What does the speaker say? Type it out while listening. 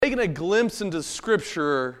taking a glimpse into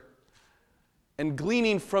Scripture and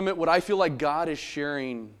gleaning from it what I feel like God is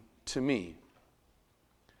sharing to me.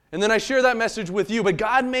 And then I share that message with you, but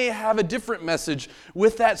God may have a different message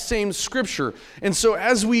with that same Scripture. And so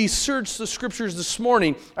as we search the Scriptures this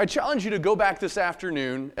morning, I challenge you to go back this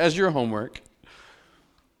afternoon as your homework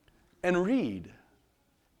and read,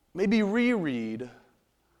 maybe reread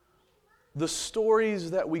the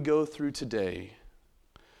stories that we go through today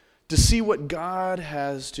to see what God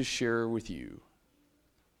has to share with you.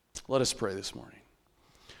 Let us pray this morning.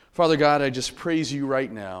 Father God, I just praise you right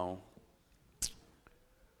now.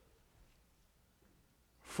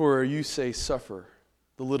 For you say, suffer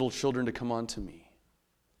the little children to come unto me.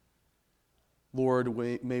 Lord,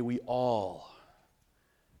 may we all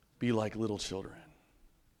be like little children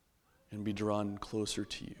and be drawn closer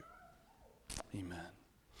to you. Amen.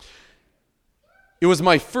 It was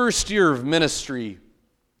my first year of ministry,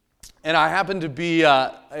 and I happened to be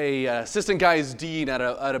a assistant guys dean at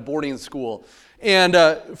a boarding school. And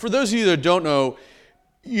for those of you that don't know,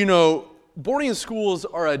 boarding schools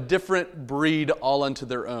are a different breed all unto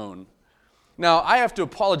their own. Now, I have to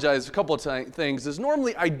apologize a couple of things. Is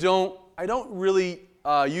normally I don't really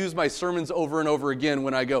use my sermons over and over again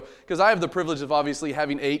when I go, because I have the privilege of obviously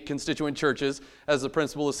having 8 constituent churches as the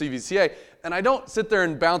principal of CVCA, and I don't sit there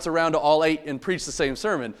and bounce around to all 8 and preach the same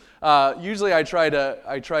sermon. Usually I try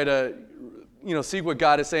to see what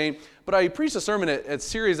God is saying. But I preached a sermon at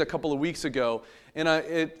Ceres a couple of weeks ago, and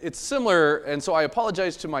it's similar, and so I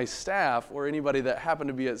apologize to my staff or anybody that happened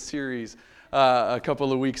to be at Ceres a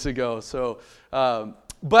couple of weeks ago. So,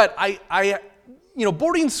 but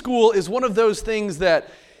boarding school is one of those things that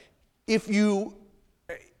if you've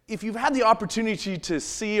had the opportunity to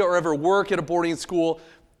see or ever work at a boarding school,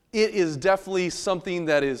 it is definitely something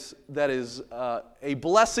that is a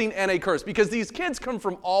blessing and a curse, because these kids come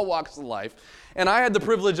from all walks of life. And I had the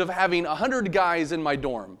privilege of having 100 guys in my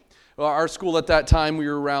dorm. Well, our school at that time, we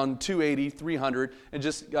were around 280, 300, and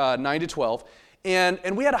just 9 to 12.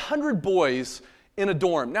 And we had 100 boys in a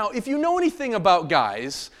dorm. Now, if you know anything about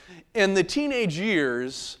guys, in the teenage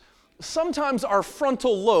years, sometimes our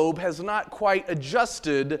frontal lobe has not quite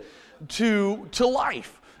adjusted to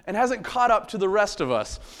life and hasn't caught up to the rest of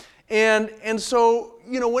us. And so,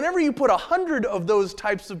 whenever you put 100 of those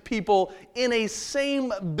types of people in a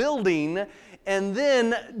same building and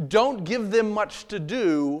then don't give them much to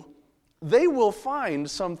do, they will find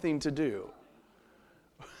something to do.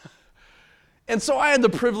 And so I had the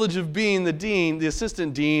privilege of being the dean, the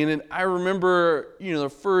assistant dean, and I remember, the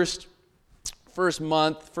first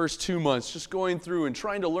month, first 2 months, just going through and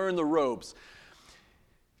trying to learn the ropes.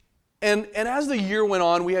 And as the year went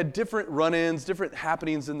on, we had different run-ins, different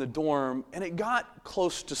happenings in the dorm, and it got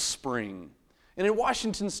close to spring. And in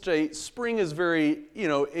Washington State, spring is very,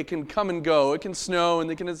 it can come and go. It can snow and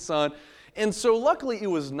it can have sun. And so luckily it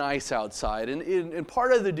was nice outside. And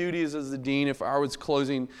part of the duties as the dean, if I was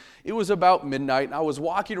closing, it was about midnight, and I was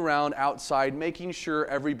walking around outside making sure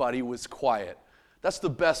everybody was quiet. That's the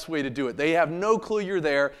best way to do it. They have no clue you're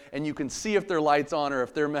there, and you can see if their light's on or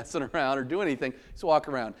if they're messing around or do anything. Just walk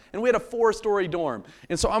around. And we had a 4-story dorm.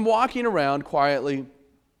 And so I'm walking around quietly,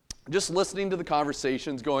 just listening to the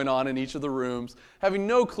conversations going on in each of the rooms, having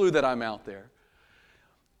no clue that I'm out there.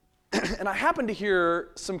 And I happened to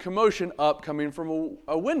hear some commotion up coming from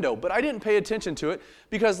a window, but I didn't pay attention to it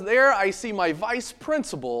because there I see my vice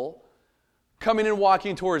principal coming and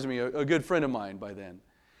walking towards me, a good friend of mine by then.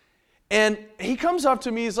 And he comes up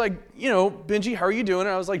to me, he's like, Benji, how are you doing?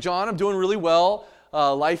 And I was like, John, I'm doing really well.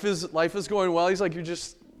 Life is going well. He's like, you're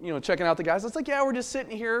just, checking out the guys. I was like, yeah, we're just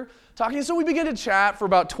sitting here talking. So we begin to chat for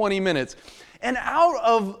about 20 minutes. And out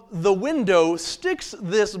of the window sticks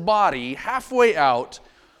this body halfway out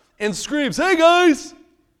and screams, hey guys!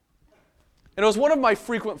 And it was one of my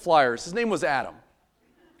frequent flyers. His name was Adam.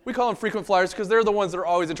 We call them frequent flyers because they're the ones that are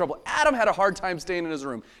always in trouble. Adam had a hard time staying in his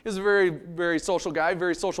room. He was a very, very social guy,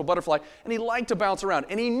 very social butterfly, and he liked to bounce around.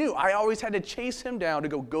 And he knew I always had to chase him down to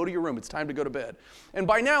go to your room. It's time to go to bed. And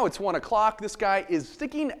by now it's 1 o'clock. This guy is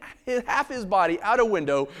sticking half his body out a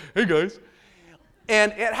window. Hey guys.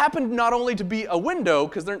 And it happened not only to be a window,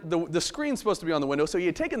 because the screen's supposed to be on the window, so he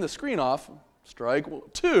had taken the screen off, strike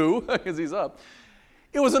 2, because he's up.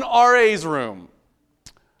 It was an RA's room.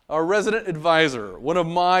 A resident advisor, one of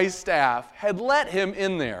my staff, had let him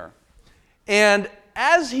in there. And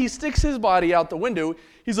as he sticks his body out the window,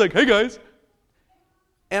 he's like, hey guys.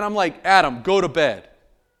 And I'm like, Adam, go to bed.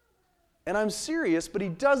 And I'm serious, but he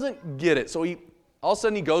doesn't get it. So all of a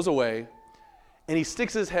sudden he goes away, and he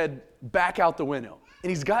sticks his head back out the window. And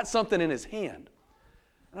he's got something in his hand.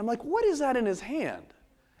 And I'm like, what is that in his hand?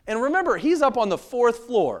 And remember, he's up on the 4th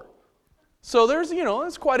floor. So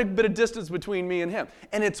there's quite a bit of distance between me and him.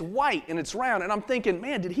 And it's white and it's round. And I'm thinking,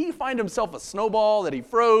 man, did he find himself a snowball that he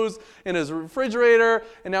froze in his refrigerator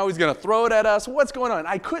and now he's going to throw it at us? What's going on? And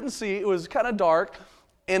I couldn't see. It was kind of dark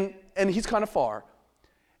and he's kind of far.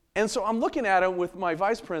 And so I'm looking at him with my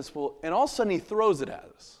vice principal and all of a sudden he throws it at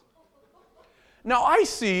us. Now I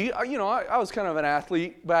see, I was kind of an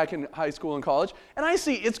athlete back in high school and college, and I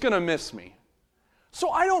see it's going to miss me. So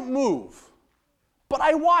I don't move, but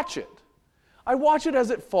I watch it. I watch it as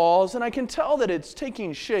it falls, and I can tell that it's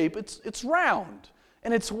taking shape. It's round,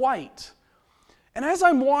 and it's white. And as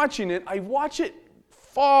I'm watching it, I watch it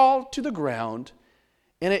fall to the ground,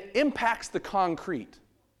 and it impacts the concrete,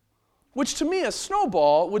 which to me, a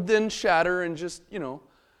snowball would then shatter and just,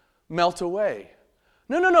 melt away.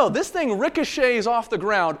 No. This thing ricochets off the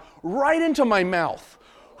ground right into my mouth.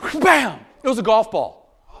 Bam! It was a golf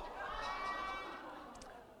ball.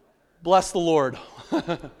 Bless the Lord.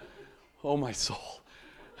 Oh, my soul.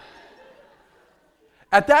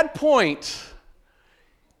 At that point,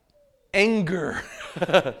 anger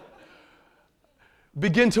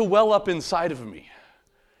began to well up inside of me.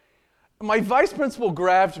 My vice principal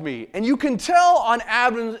grabbed me, and you can tell on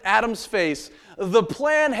Adam's face the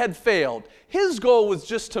plan had failed. His goal was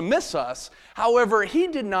just to miss us. However, he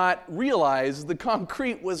did not realize the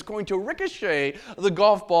concrete was going to ricochet the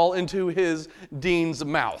golf ball into his dean's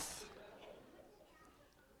mouth.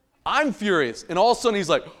 I'm furious, and all of a sudden he's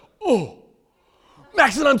like, "Oh,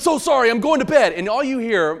 Maxon, I'm so sorry, I'm going to bed." And all you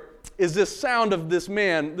hear is this sound of this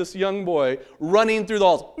man, this young boy, running through the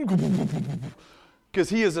halls because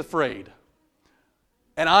he is afraid.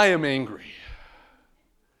 And I am angry.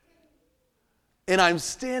 And I'm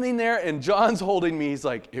standing there, and John's holding me. He's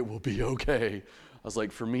like, "It will be okay." I was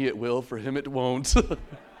like, "For me it will, for him it won't."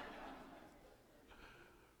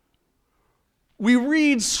 We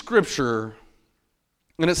read Scripture,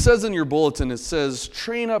 and it says in your bulletin, it says,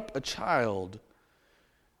 "Train up a child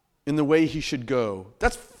in the way he should go."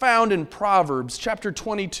 That's found in Proverbs chapter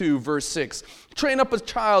 22, verse 6. "Train up a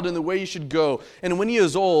child in the way he should go, and when he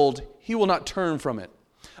is old, he will not turn from it."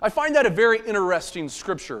 I find that a very interesting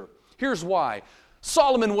scripture. Here's why.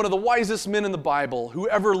 Solomon, one of the wisest men in the Bible who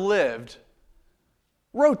ever lived,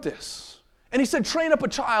 wrote this. And he said, train up a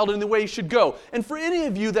child in the way he should go. And for any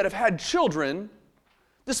of you that have had children,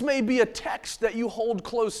 this may be a text that you hold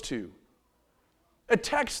close to. A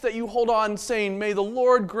text that you hold on saying, "May the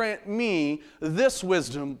Lord grant me this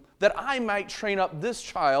wisdom that I might train up this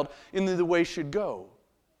child in the way he should go."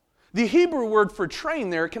 The Hebrew word for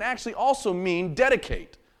train there can actually also mean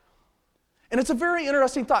dedicate. And it's a very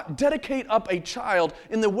interesting thought. Dedicate up a child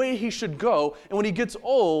in the way he should go, and when he gets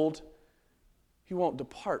old, he won't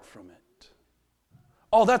depart from it.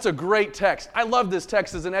 Oh, that's a great text. I love this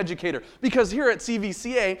text as an educator because here at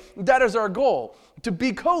CVCA, that is our goal, to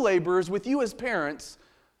be co-laborers with you as parents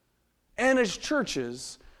and as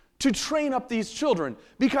churches to train up these children.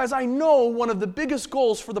 Because I know one of the biggest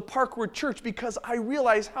goals for the Parkwood Church, because I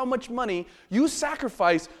realize how much money you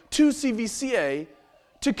sacrifice to CVCA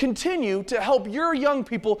to continue to help your young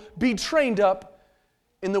people be trained up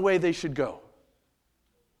in the way they should go.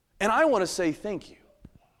 And I want to say thank you.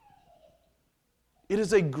 It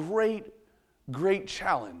is a great, great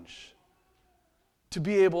challenge to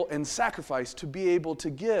be able, and sacrifice, to be able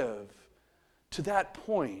to give to that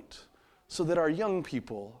point so that our young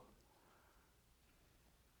people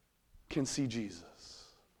can see Jesus.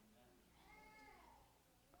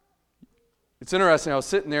 It's interesting, I was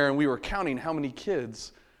sitting there and we were counting how many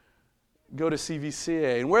kids go to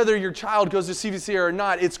CVCA. And whether your child goes to CVCA or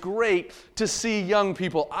not, it's great to see young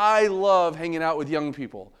people. I love hanging out with young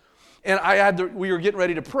people. And we were getting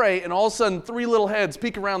ready to pray, and all of a sudden, 3 little heads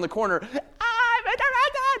peek around the corner,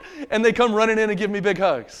 and they come running in and give me big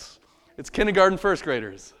hugs. It's kindergarten, first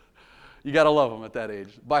graders. You got to love them at that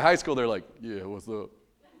age. By high school, they're like, "Yeah, what's up?"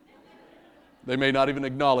 They may not even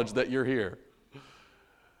acknowledge that you're here.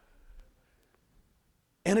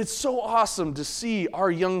 And it's so awesome to see our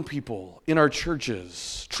young people in our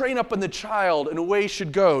churches train up in the child in a way he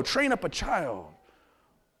should go. Train up a child.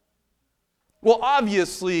 Well,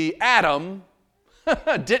 obviously, Adam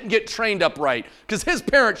didn't get trained up right because his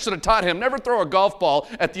parents should have taught him never throw a golf ball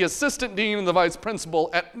at the assistant dean and the vice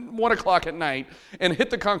principal at 1 o'clock at night and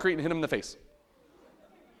hit the concrete and hit him in the face.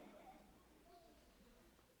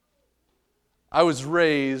 I was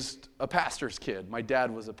raised a pastor's kid. My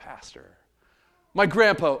dad was a pastor. My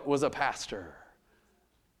grandpa was a pastor.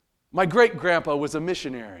 My great-grandpa was a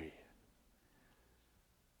missionary.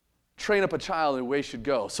 Train up a child in the way he should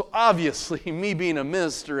go. So obviously, me being a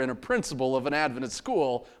minister and a principal of an Adventist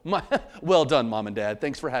school, well done, Mom and Dad.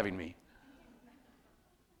 Thanks for having me.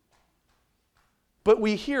 But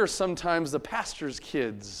we hear sometimes the pastor's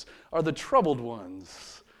kids are the troubled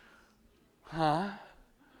ones.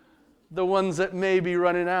 The ones that may be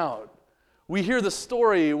running out. We hear the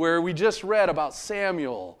story where we just read about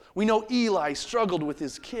Samuel. We know Eli struggled with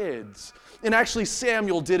his kids. And actually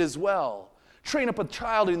Samuel did as well. Train up a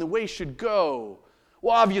child in the way he should go.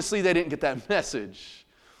 Well, obviously they didn't get that message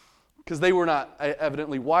because they were not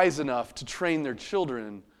evidently wise enough to train their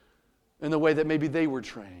children in the way that maybe they were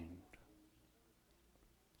trained.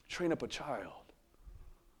 Train up a child.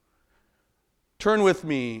 Turn with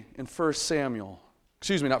me in 1 Samuel.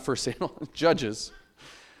 Excuse me, not 1 Samuel, Judges.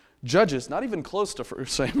 Judges, not even close to 1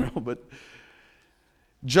 Samuel, but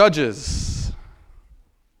Judges.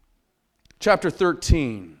 Chapter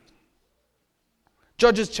 13.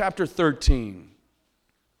 Judges chapter 13.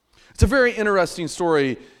 It's a very interesting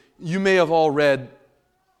story. You may have all read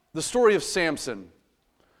the story of Samson,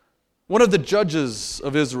 one of the judges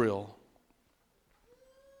of Israel.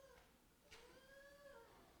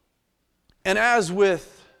 And as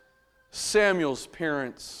with Samuel's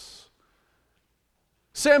parents,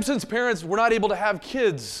 Samson's parents were not able to have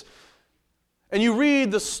kids. And you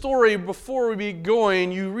read the story before we be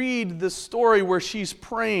going, you read the story where she's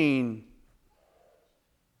praying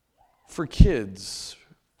for kids.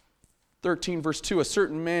 13 verse 2, a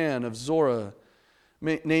certain man of Zorah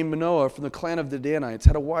named Manoah from the clan of the Danites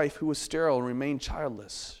had a wife who was sterile and remained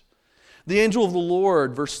childless. The angel of the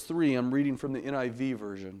Lord, verse 3, I'm reading from the NIV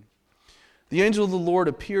version. The angel of the Lord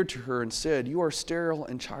appeared to her and said, "You are sterile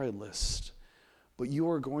and childless, but you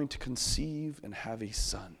are going to conceive and have a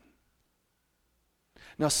son.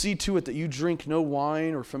 Now see to it that you drink no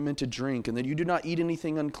wine or fermented drink, and that you do not eat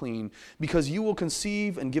anything unclean, because you will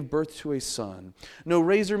conceive and give birth to a son. No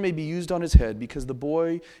razor may be used on his head, because the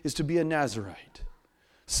boy is to be a Nazirite,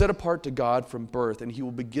 set apart to God from birth, and he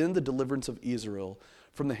will begin the deliverance of Israel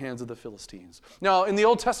from the hands of the Philistines." Now, in the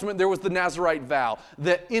Old Testament, there was the Nazirite vow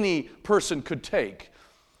that any person could take.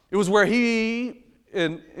 It was where he,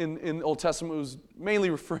 in the Old Testament, it was mainly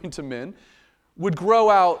referring to men, would grow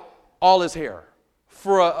out all his hair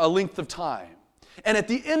for a length of time. And at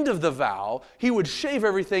the end of the vow, he would shave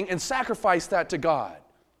everything and sacrifice that to God.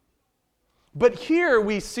 But here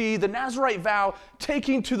we see the Nazirite vow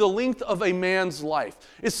taking to the length of a man's life.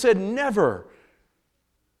 It said, never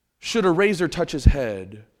should a razor touch his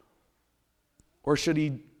head, or should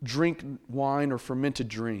he drink wine or fermented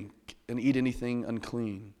drink and eat anything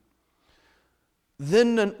unclean.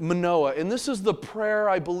 Then Manoah, and this is the prayer,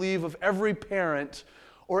 I believe, of every parent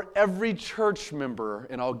or every church member,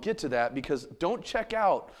 and I'll get to that, because don't check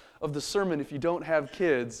out of the sermon if you don't have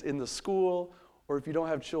kids in the school or if you don't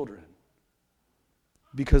have children,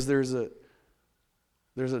 because there's a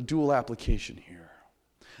dual application here.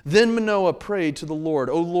 Then Manoah prayed to the Lord,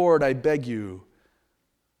 "O Lord, I beg you,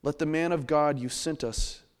 let the man of God you sent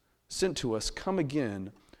to us come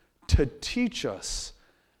again to teach us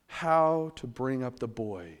how to bring up the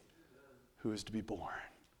boy who is to be born."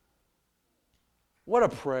 What a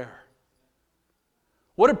prayer.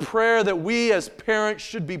 What a prayer that we as parents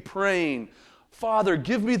should be praying. Father,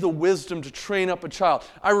 give me the wisdom to train up a child.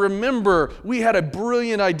 I remember we had a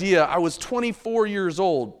brilliant idea. I was 23 years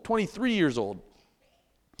old.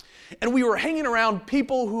 And we were hanging around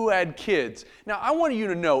people who had kids. Now, I want you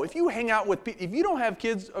to know, if you don't have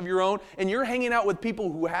kids of your own and you're hanging out with people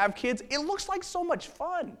who have kids, it looks like so much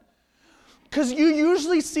fun. Because you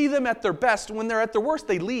usually see them at their best. When they're at their worst,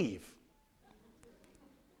 they leave.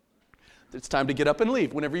 It's time to get up and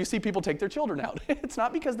leave. Whenever you see people take their children out, it's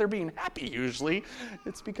not because they're being happy usually.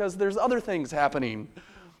 It's because there's other things happening.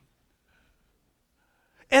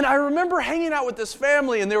 And I remember hanging out with this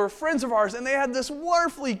family, and they were friends of ours, and they had this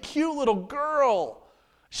wonderfully cute little girl.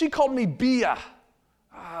 She called me Bia.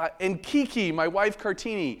 And Kiki, my wife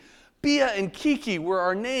Cartini. Bia and Kiki were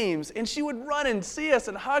our names, and she would run and see us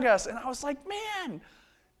and hug us, and I was like, man,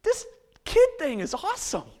 this kid thing is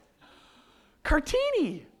awesome.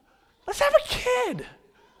 Cartini, let's have a kid.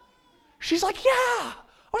 She's like, yeah, I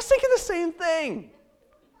was thinking the same thing.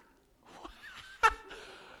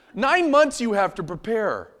 9 months you have to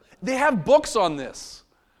prepare. They have books on this.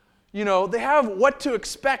 You know, they have what to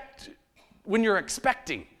expect when you're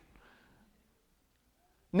expecting.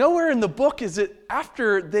 Nowhere in the book is it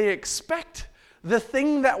after they expect. The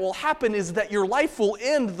thing that will happen is that your life will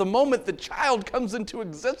end the moment the child comes into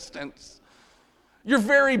existence. Your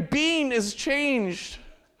very being is changed.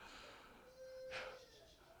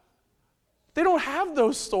 They don't have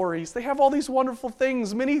those stories. They have all these wonderful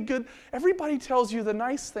things, everybody tells you the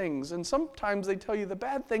nice things, and sometimes they tell you the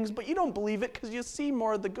bad things, but you don't believe it because you see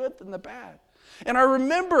more of the good than the bad. And I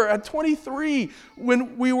remember at 23,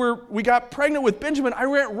 when we got pregnant with Benjamin, I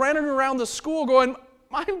ran running around the school going,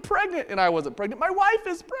 I'm pregnant. And I wasn't pregnant. My wife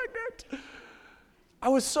is pregnant. I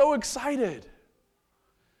was so excited.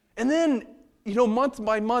 And then, month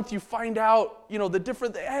by month, you find out, the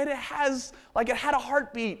different, it had a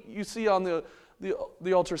heartbeat you see on the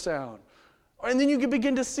ultrasound. And then you can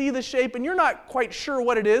begin to see the shape, and you're not quite sure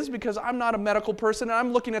what it is because I'm not a medical person, and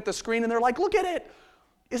I'm looking at the screen, and they're like, look at it.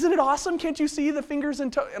 Isn't it awesome? Can't you see the fingers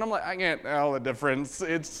and toes? And I'm like, I can't tell the difference.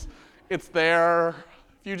 It's there.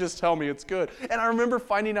 If you just tell me it's good. And I remember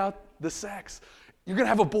finding out the sex. You're going to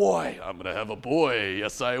have a boy. I'm going to have a boy.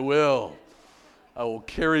 Yes, I will. I will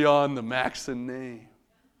carry on the Maxon name.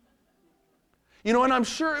 And I'm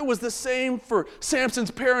sure it was the same for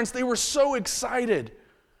Samson's parents. They were so excited.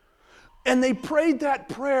 And they prayed that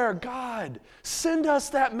prayer, God, send us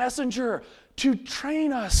that messenger to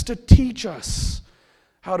train us, to teach us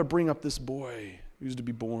how to bring up this boy who's to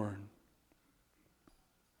be born.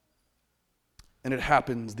 And it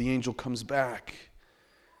happens, the angel comes back,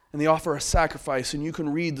 and they offer a sacrifice, and you can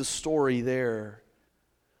read the story there.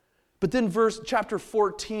 But then chapter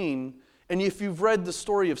 14, and if you've read the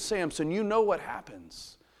story of Samson, you know what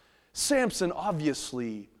happens. Samson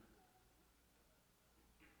obviously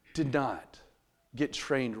did not get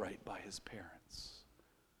trained right by his parents.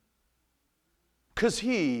 Because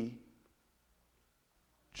he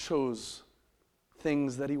chose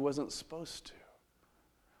things that he wasn't supposed to.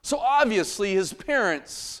 So obviously his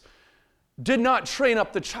parents did not train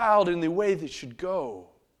up the child in the way they should go.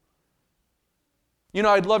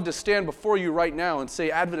 I'd love to stand before you right now and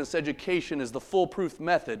say Adventist education is the foolproof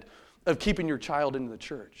method of keeping your child in the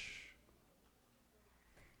church.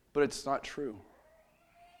 But it's not true.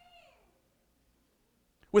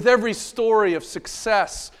 With every story of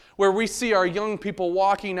success where we see our young people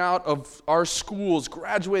walking out of our schools,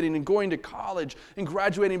 graduating and going to college, and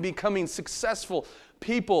graduating and becoming successful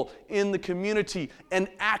people in the community and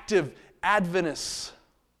active Adventists,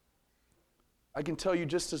 I can tell you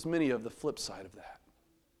just as many of the flip side of that,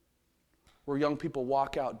 where young people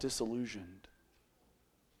walk out disillusioned,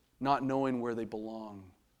 not knowing where they belong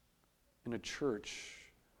in a church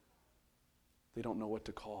they don't know what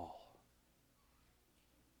to call.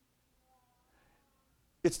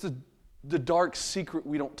 It's the dark secret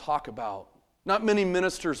we don't talk about. Not many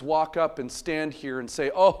ministers walk up and stand here and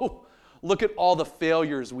say, oh, look at all the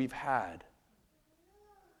failures we've had.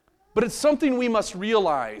 But it's something we must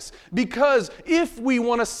realize, because if we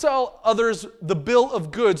want to sell others the bill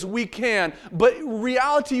of goods, we can, but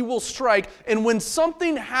reality will strike, and when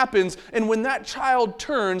something happens, and when that child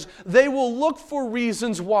turns, they will look for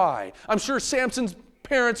reasons why. I'm sure Samson's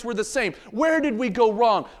parents were the same. Where did we go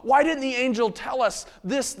wrong? Why didn't the angel tell us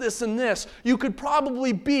this, this, and this? You could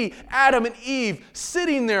probably be Adam and Eve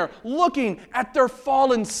sitting there looking at their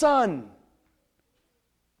fallen son.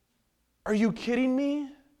 Are you kidding me?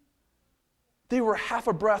 They were half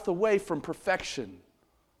a breath away from perfection.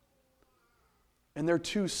 And their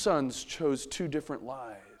two sons chose two different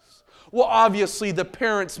lives. Well, obviously the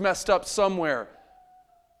parents messed up somewhere.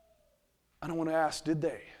 I don't want to ask, did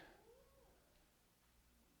they?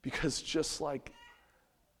 Because just like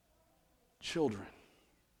children,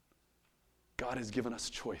 God has given us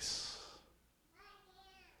choice.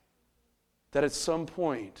 That at some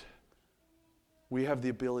point, we have the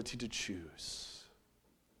ability to choose.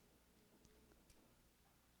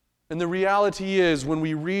 And the reality is, when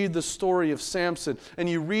we read the story of Samson, and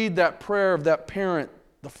you read that prayer of that parent,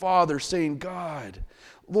 the father saying, God,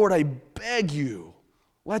 Lord, I beg you,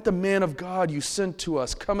 let the man of God you sent to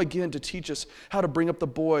us come again to teach us how to bring up the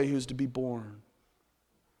boy who's to be born.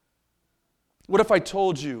 What if I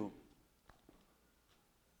told you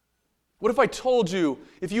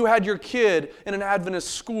if you had your kid in an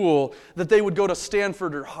Adventist school that they would go to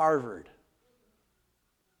Stanford or Harvard?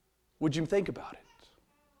 Would you think about it?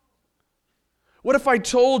 What if I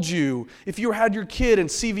told you if you had your kid in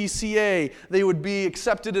CVCA, they would be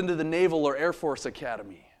accepted into the Naval or Air Force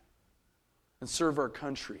Academy and serve our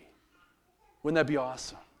country? Wouldn't that be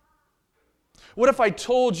awesome? What if I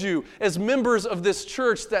told you, as members of this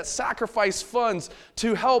church that sacrifice funds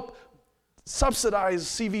to help subsidize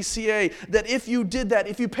CVCA, that if you did that,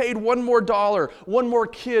 if you paid $1 more, one more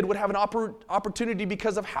kid would have an opportunity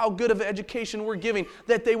because of how good of an education we're giving,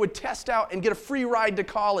 that they would test out and get a free ride to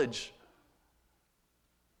college?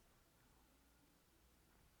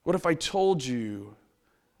 What if I told you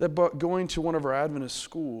that going to one of our Adventist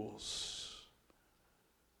schools,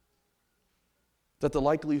 that the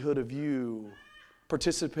likelihood of you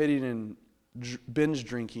participating in binge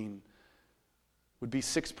drinking would be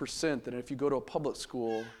 6%, that if you go to a public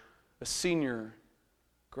school, a senior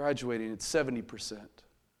graduating at 70%?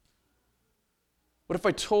 What if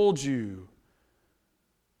I told you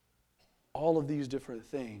all of these different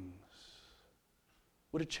things?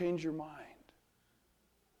 Would it change your mind?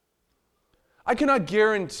 I cannot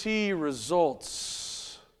guarantee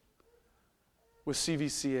results with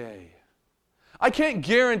CVCA. I can't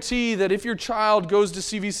guarantee that if your child goes to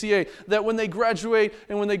CVCA, that when they graduate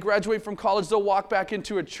and when they graduate from college, they'll walk back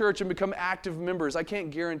into a church and become active members. I can't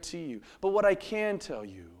guarantee you. But what I can tell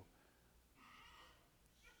you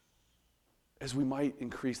is we might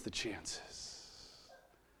increase the chances.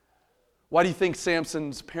 Why do you think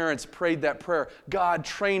Samson's parents prayed that prayer? God,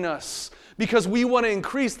 train us, because we want to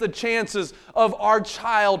increase the chances of our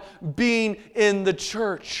child being in the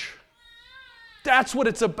church. That's what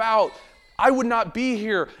it's about. I would not be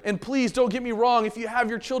here. And please don't get me wrong. If you have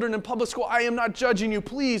your children in public school, I am not judging you.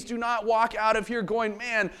 Please do not walk out of here going,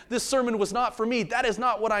 man, this sermon was not for me. That is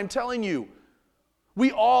not what I'm telling you.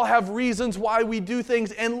 We all have reasons why we do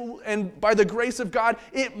things. And by the grace of God,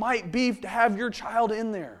 it might be to have your child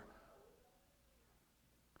in there.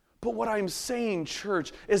 But what I'm saying,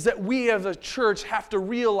 church, is that we as a church have to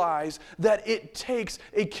realize that it takes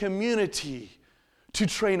a community to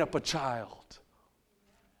train up a child.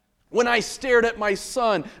 When I stared at my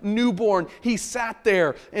son, newborn, he sat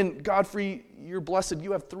there. And Godfrey, you're blessed.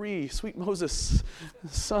 You have 3. Sweet Moses,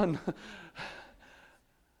 son.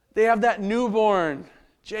 They have that newborn,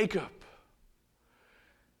 Jacob.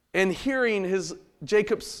 And hearing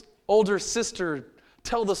Jacob's older sister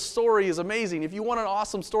tell the story is amazing. If you want an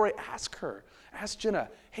awesome story, ask her. Ask Jenna.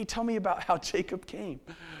 Hey, tell me about how Jacob came.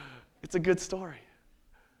 It's a good story.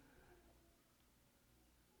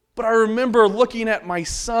 But I remember looking at my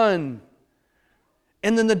son,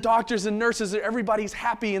 and then the doctors and nurses, everybody's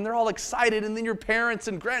happy, and they're all excited, and then your parents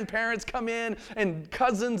and grandparents come in, and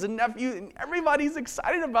cousins and nephews, and everybody's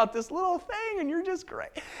excited about this little thing, and you're just great.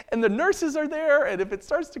 And the nurses are there, and if it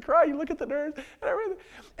starts to cry, you look at the nurse, and everything.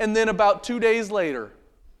 And then about 2 days later,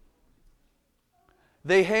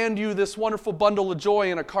 they hand you this wonderful bundle of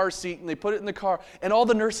joy in a car seat, and they put it in the car, and all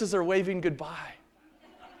the nurses are waving goodbye.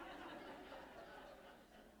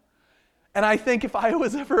 And I think if I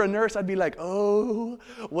was ever a nurse, I'd be like, oh,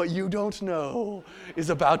 what you don't know is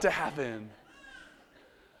about to happen.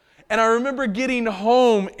 And I remember getting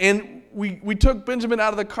home, and we took Benjamin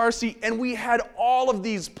out of the car seat, and we had all of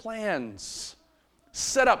these plans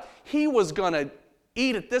set up. He was going to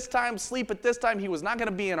eat at this time, sleep at this time. He was not going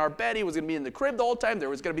to be in our bed. He was going to be in the crib the whole time. There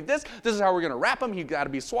was going to be this. This is how we're going to wrap him. He got to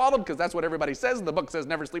be swallowed, because that's what everybody says. And the book says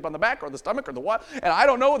never sleep on the back or the stomach or the what. And I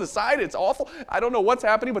don't know the side. It's awful. I don't know what's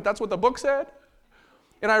happening, but that's what the book said.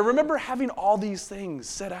 And I remember having all these things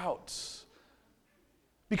set out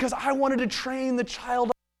because I wanted to train the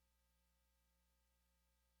child.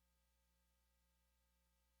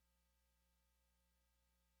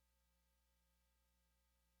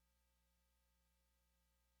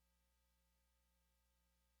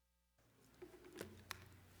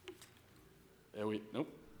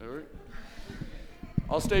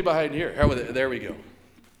 I'll stay behind here. There we go.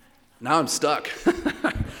 Now I'm stuck.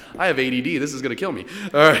 I have ADD. This is going to kill me.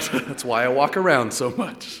 All right. That's why I walk around so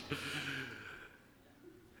much.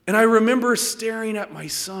 And I remember staring at my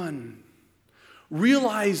son,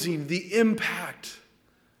 realizing the impact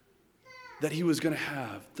that he was going to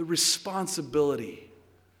have, the responsibility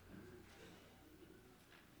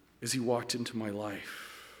as he walked into my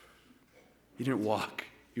life. He didn't walk.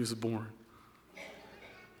 He was born.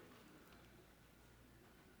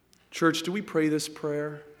 Church, do we pray this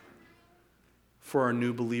prayer for our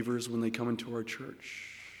new believers when they come into our church?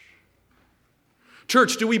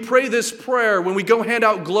 Church, do we pray this prayer when we go hand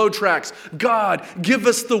out glow tracts? God, give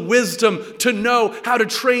us the wisdom to know how to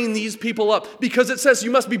train these people up, because it says you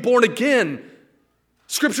must be born again.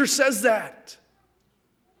 Scripture says that.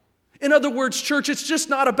 In other words, church, it's just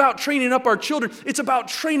not about training up our children. It's about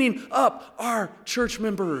training up our church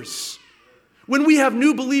members. When we have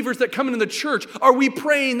new believers that come into the church, are we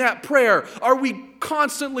praying that prayer? Are we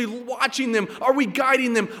constantly watching them? Are we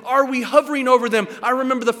guiding them? Are we hovering over them? I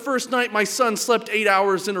remember the first night my son slept 8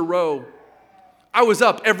 hours in a row. I was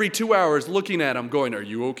up every 2 hours looking at him going, are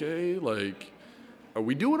you okay? Are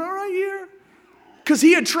we doing all right here? Because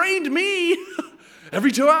he had trained me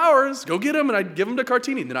every 2 hours. Go get him, and I'd give him to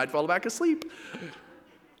Cartini, and then I'd fall back asleep.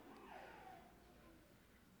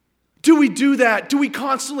 Do we do that? Do we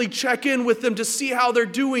constantly check in with them to see how they're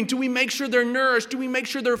doing? Do we make sure they're nourished? Do we make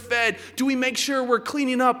sure they're fed? Do we make sure we're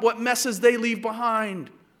cleaning up what messes they leave behind?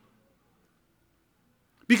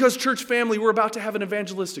 Because, church family, we're about to have an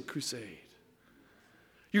evangelistic crusade.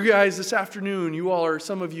 You guys, this afternoon,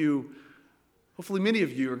 some of you, hopefully many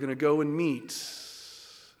of you, are going to go and meet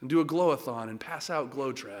and do a glow-a-thon and pass out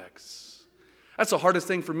glow tracks. That's the hardest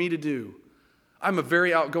thing for me to do. I'm a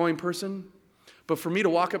very outgoing person, but for me to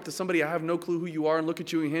walk up to somebody I have no clue who you are and look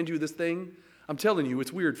at you and hand you this thing, I'm telling you,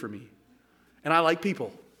 it's weird for me. And I like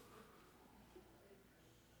people.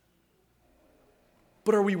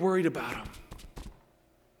 But are we worried about them?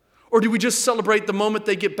 Or do we just celebrate the moment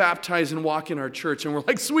they get baptized and walk in our church and we're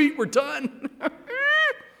like, sweet, we're done?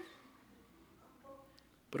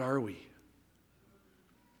 But are we?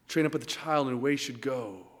 Train up a child in a way he should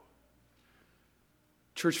go.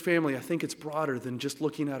 Church family, I think it's broader than just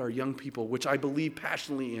looking at our young people, which I believe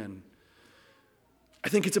passionately in. I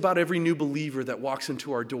think it's about every new believer that walks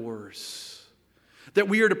into our doors. That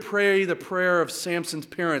we are to pray the prayer of Samson's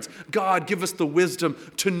parents. God, give us the wisdom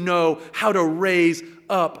to know how to raise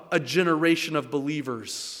up a generation of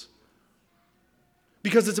believers.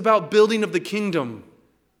 Because it's about building of the kingdom.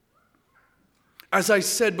 As I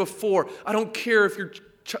said before, I don't care if your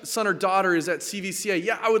son or daughter is at CVCA.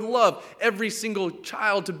 Yeah, I would love every single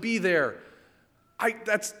child to be there.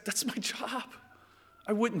 That's my job.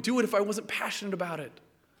 I wouldn't do it if I wasn't passionate about it.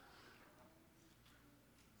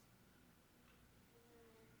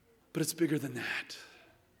 But it's bigger than that.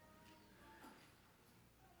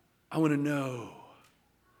 I want to know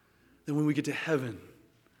that when we get to heaven,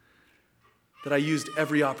 that I used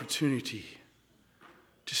every opportunity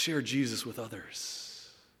to share Jesus with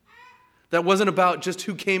others. That wasn't about just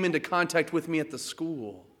who came into contact with me at the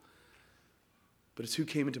school, but it's who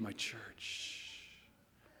came into my church,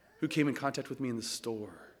 who came in contact with me in the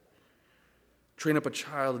store. Train up a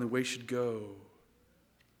child in the way he should go.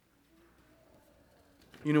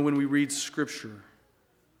 You know, when we read Scripture,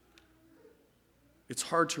 it's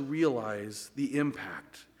hard to realize the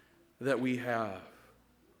impact that we have.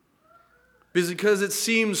 Because it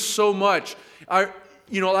seems so much.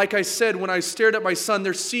 Like I said, when I stared at my son,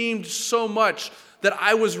 there seemed so much that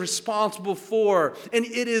I was responsible for. And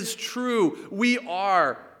it is true. We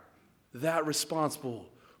are that responsible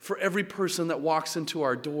for every person that walks into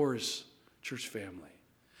our doors, church family.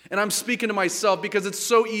 And I'm speaking to myself because it's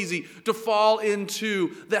so easy to fall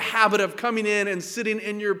into the habit of coming in and sitting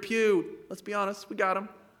in your pew. Let's be honest, we got them.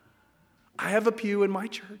 I have a pew in my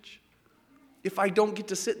church. If I don't get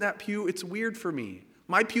to sit in that pew, it's weird for me.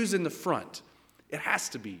 My pew's in the front. It has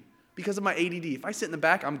to be because of my ADD. If I sit in the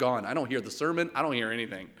back, I'm gone. I don't hear the sermon. I don't hear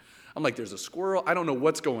anything. I'm like, there's a squirrel. I don't know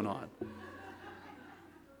what's going on.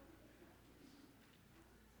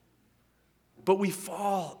 But we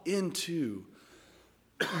fall into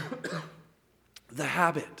the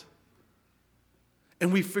habit.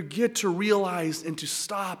 And we forget to realize and to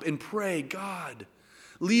stop and pray, God,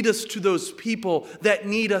 lead us to those people that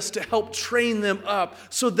need us to help train them up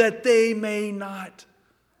so that they may not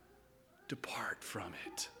depart from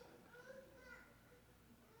it.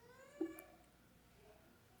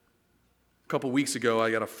 A couple weeks ago,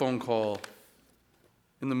 I got a phone call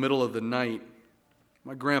in the middle of the night.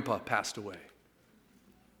 My grandpa passed away.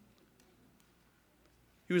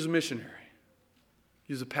 He was a missionary.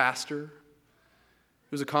 He was a pastor. He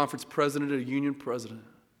was a conference president, a union president.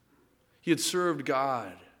 He had served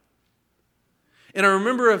God. And I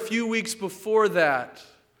remember a few weeks before that,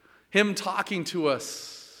 him talking to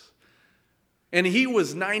us. And he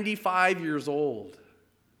was 95 years old.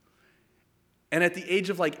 And at the age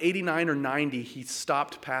of like 89 or 90, he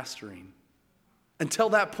stopped pastoring. Until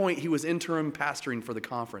that point, he was interim pastoring for the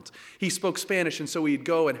conference. He spoke Spanish, and so he'd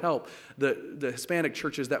go and help the Hispanic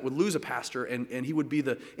churches that would lose a pastor, and he would be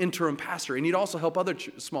the interim pastor. And he'd also help other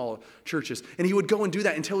small churches. And he would go and do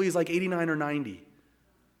that until he was like 89 or 90.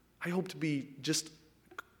 I hope to be just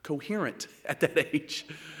coherent at that age.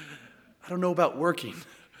 I don't know about working.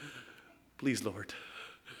 Please, Lord.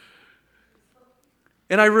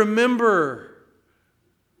 And I remember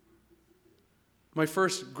my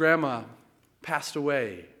first grandma passed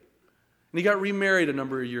away. And he got remarried a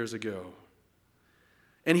number of years ago.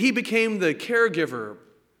 And he became the caregiver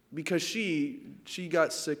because she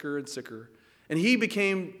got sicker and sicker. And he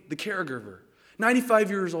became the caregiver.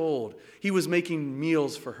 95 years old. He was making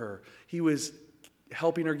meals for her. He was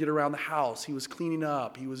helping her get around the house. He was cleaning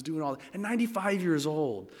up. He was doing all that. And 95 years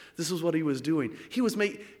old, this was what he was doing.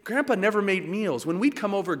 Grandpa never made meals. When we'd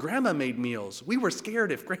come over, Grandma made meals. We were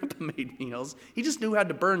scared if Grandpa made meals. He just knew how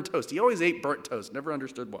to burn toast. He always ate burnt toast. Never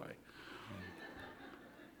understood why.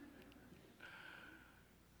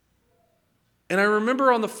 And I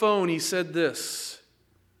remember on the phone, he said this.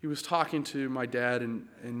 He was talking to my dad and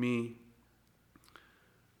me.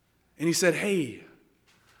 And he said, hey,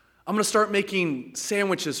 I'm going to start making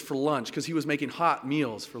sandwiches for lunch, because he was making hot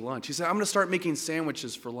meals for lunch. He said, I'm going to start making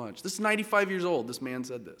sandwiches for lunch. This is 95 years old. This man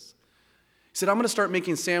said this. He said, I'm going to start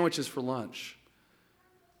making sandwiches for lunch.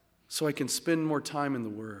 so I can spend more time in the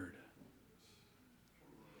Word.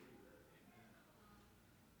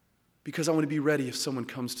 Because I want to be ready if someone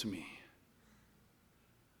comes to me.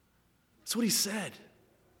 That's what he said.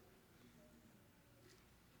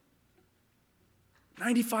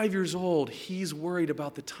 95 years old, he's worried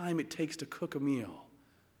about the time it takes to cook a meal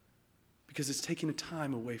because it's taking a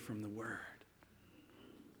time away from the Word.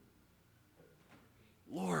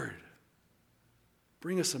 Lord,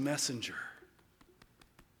 bring us a messenger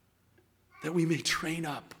that we may train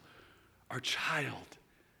up our child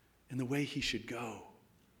in the way he should go.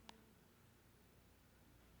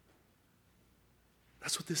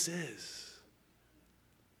 That's what this is.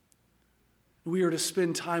 We are to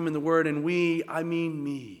spend time in the Word, and we, I mean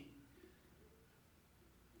me.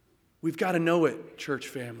 We've got to know it, church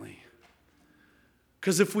family.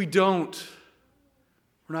 Because if we don't,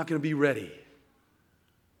 we're not going to be ready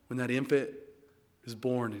when that infant is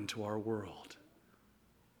born into our world.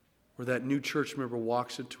 Or that new church member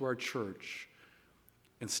walks into our church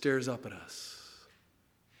and stares up at us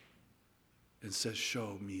and says,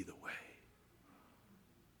 "Show me the way."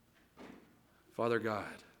 Father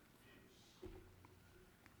God,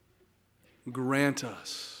 grant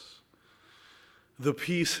us the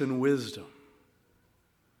peace and wisdom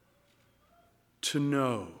to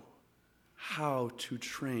know how to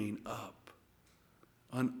train up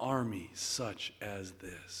an army such as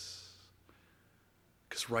this.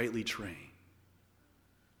 Because rightly trained,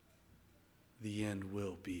 the end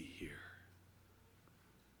will be here.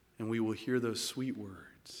 And we will hear those sweet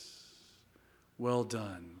words, "Well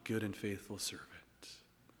done, good and faithful servant."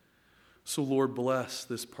 So Lord, bless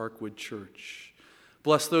this Parkwood Church.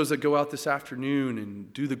 Bless those that go out this afternoon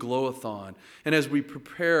and do the Glow-a-thon. And as we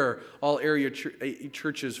prepare all area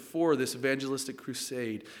churches for this evangelistic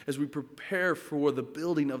crusade, as we prepare for the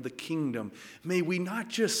building of the kingdom, may we not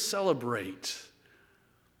just celebrate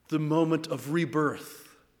the moment of rebirth.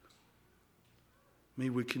 May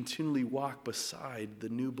we continually walk beside the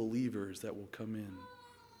new believers that will come in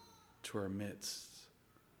to our midst.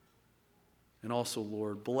 And also,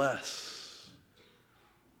 Lord, bless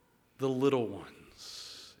the little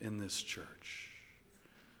ones in this church.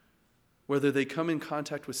 Whether they come in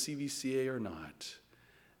contact with CVCA or not,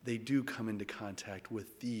 they do come into contact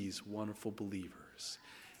with these wonderful believers.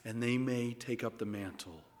 And they may take up the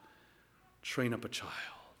mantle, train up a child.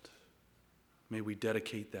 May we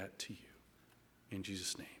dedicate that to you. In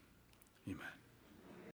Jesus' name, amen.